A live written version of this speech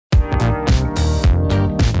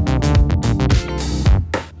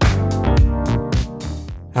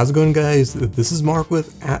How's it going, guys? This is Mark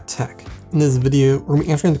with @Tech. In this video, we're going to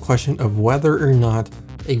be answering the question of whether or not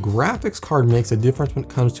a graphics card makes a difference when it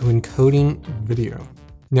comes to encoding video.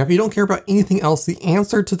 Now, if you don't care about anything else, the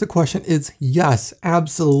answer to the question is yes,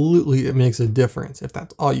 absolutely it makes a difference. If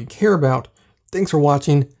that's all you care about, thanks for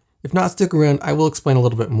watching. If not, stick around, I will explain a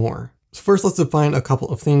little bit more. So first, let's define a couple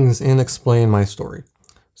of things and explain my story.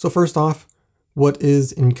 So first off, what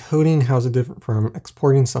is encoding? How is it different from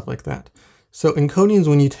exporting? Stuff like that. So encoding is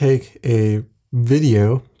when you take a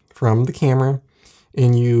video from the camera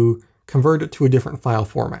and you convert it to a different file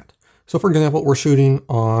format. So for example, we're shooting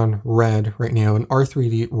on Red right now, an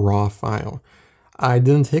R3D RAW file. I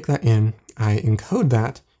didn't take that in, I encode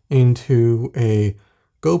that into a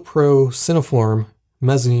GoPro Cineform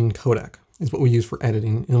mezzanine codec is what we use for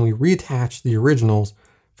editing, and we reattach the originals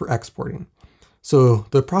for exporting. So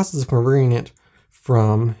the process of converting it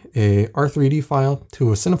from a R3D file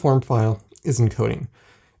to a Cineform file is encoding.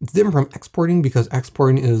 It's different from exporting because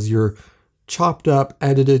exporting is your chopped up,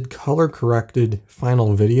 edited, color corrected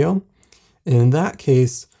final video. In that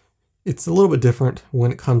case, it's a little bit different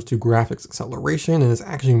when it comes to graphics acceleration, and it's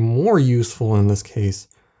actually more useful in this case.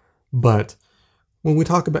 But when we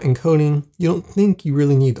talk about encoding, you don't think you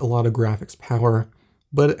really need a lot of graphics power,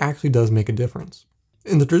 but it actually does make a difference.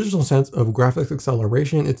 In the traditional sense of graphics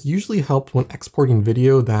acceleration, it's usually helped when exporting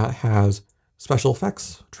video that has special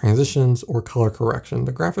effects, transitions, or color correction.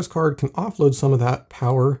 The graphics card can offload some of that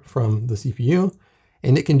power from the CPU,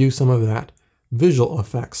 and it can do some of that visual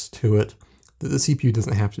effects to it that the CPU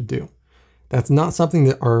doesn't have to do. That's not something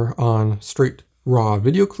that are on straight raw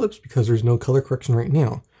video clips because there's no color correction right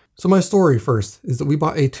now. So my story first is that we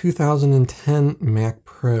bought a 2010 Mac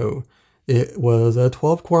Pro. It was a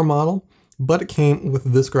 12-core model, but it came with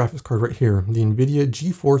this graphics card right here, the NVIDIA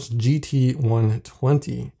GeForce GT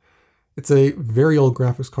 120. It's a very old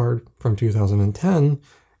graphics card from 2010,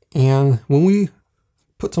 and when we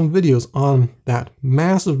put some videos on that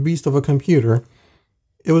massive beast of a computer,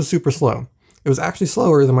 it was super slow. It was actually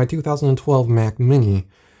slower than my 2012 Mac Mini.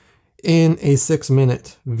 In a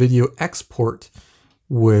 6-minute video export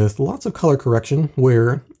with lots of color correction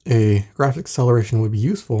where a graphic acceleration would be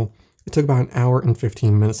useful, it took about 1 hour and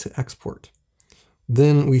 15 minutes to export.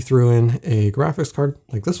 Then we threw in a graphics card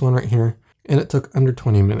like this one right here, and it took under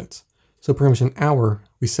 20 minutes. So pretty much 1 hour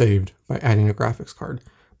we saved by adding a graphics card.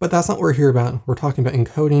 But that's not what we're here about. We're talking about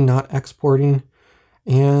encoding, not exporting,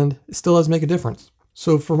 and it still does make a difference.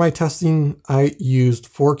 So for my testing, I used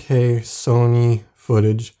 4K Sony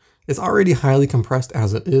footage. It's already highly compressed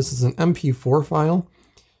as it is. It's an MP4 file,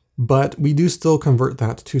 but we do still convert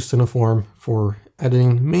that to Cineform for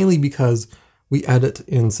editing, mainly because we edit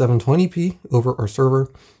in 720p over our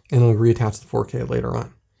server, and then we reattach the 4K later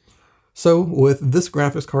on. So with this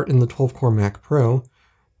graphics card in the 12-core Mac Pro,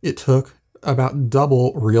 it took about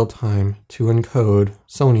double real time to encode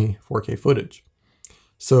Sony 4K footage.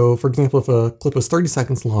 So for example, if a clip was 30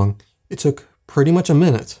 seconds long, it took pretty much a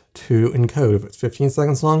minute to encode. If it's 15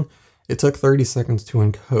 seconds long, it took 30 seconds to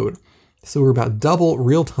encode. So we're about double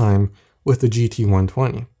real time with the GT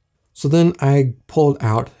 120. So then I pulled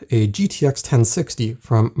out a GTX 1060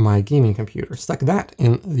 from my gaming computer, stuck that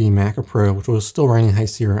in the Mac Pro, which was still running High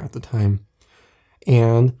Sierra at the time.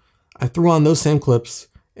 And I threw on those same clips,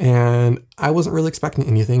 and I wasn't really expecting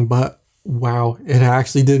anything, but wow, it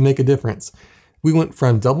actually did make a difference. We went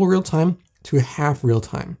from double real time to half real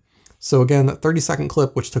time. So again, that 30-second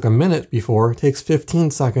clip, which took a minute before, takes 15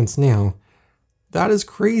 seconds now. That is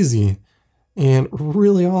crazy and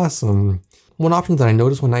really awesome. One option that I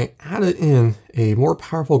noticed when I added in a more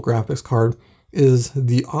powerful graphics card is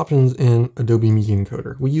the options in Adobe Media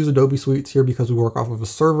Encoder. We use Adobe Suites here because we work off of a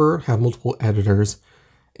server, have multiple editors.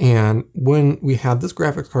 And when we had this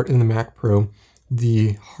graphics card in the Mac Pro,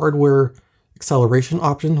 the hardware acceleration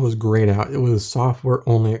option was grayed out. It was software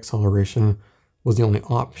only acceleration was the only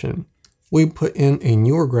option. We put in a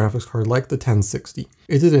newer graphics card like the 1060.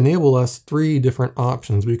 It did enable us 3 different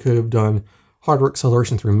options. We could have done hardware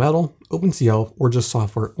acceleration through Metal, OpenCL, or just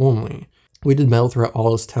software only. We did Metal throughout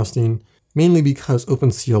all this testing, mainly because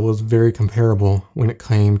OpenCL was very comparable when it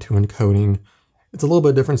came to encoding. It's a little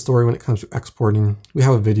bit different story when it comes to exporting. We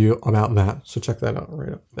have a video about that, so check that out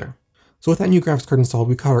right up there. So with that new graphics card installed,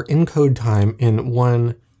 we cut our encode time in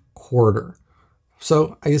 1/4.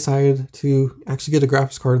 So I decided to actually get a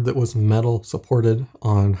graphics card that was Metal supported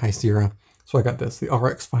on High Sierra. So I got this, the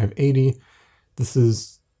RX 580. This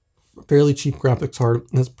is a fairly cheap graphics card,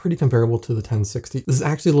 and it's pretty comparable to the 1060. This is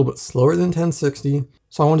actually a little bit slower than 1060.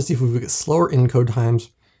 So I wanted to see if we would get slower encode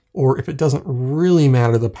times, or if it doesn't really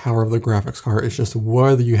matter the power of the graphics card, it's just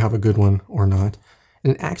whether you have a good one or not.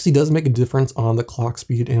 And it actually does make a difference on the clock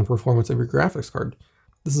speed and performance of your graphics card.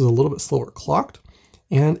 This is a little bit slower clocked,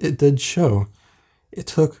 and it did show. It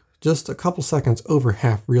took just a couple seconds over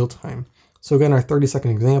half real time. So again, our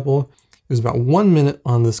 30-second example, it was about 1 minute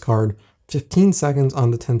on this card, 15 seconds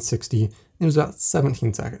on the 1060, and it was about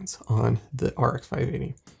 17 seconds on the RX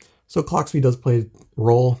 580. So clock speed does play a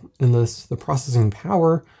role in this. The processing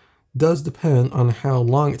power does depend on how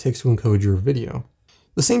long it takes to encode your video.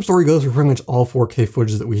 The same story goes for pretty much all 4K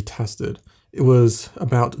footage that we tested. It was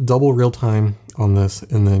about double real time on this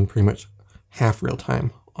and then pretty much half real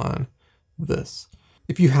time on this.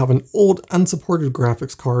 If you have an old unsupported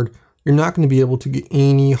graphics card, you're not going to be able to get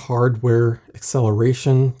any hardware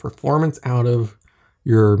acceleration performance out of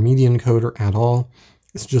your media encoder at all.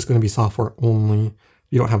 It's just going to be software only.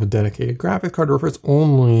 You don't have a dedicated graphics card, or if it's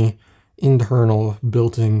only internal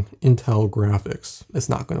built-in Intel graphics, it's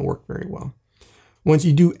not going to work very well. Once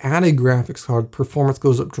you do add a graphics card, performance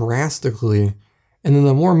goes up drastically, and then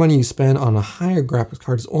the more money you spend on a higher graphics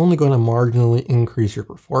card is only going to marginally increase your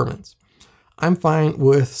performance. I'm fine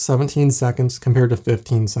with 17 seconds compared to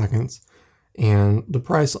 15 seconds, and the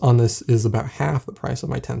price on this is about half the price of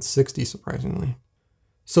my 1060, surprisingly.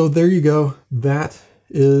 So there you go. That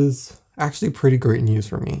is actually pretty great news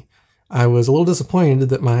for me. I was a little disappointed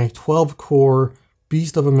that my 12-core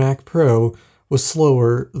beast of a Mac Pro was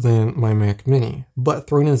slower than my Mac Mini, but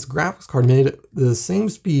throwing in this graphics card made it the same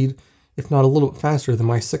speed, if not a little bit faster than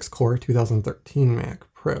my 6-core 2013 Mac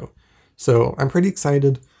Pro. So I'm pretty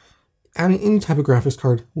excited. Adding any type of graphics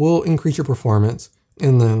card will increase your performance,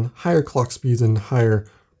 and then higher clock speeds and higher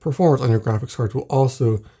performance on your graphics card will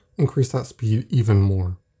also increase that speed even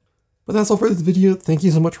more. But that's all for this video. Thank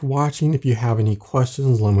you so much for watching. If you have any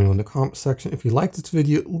questions, let me know in the comment section. If you liked this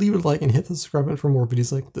video, leave a like and hit the subscribe button for more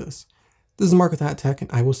videos like this. This is Mark with Tech,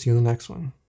 and I will see you in the next one.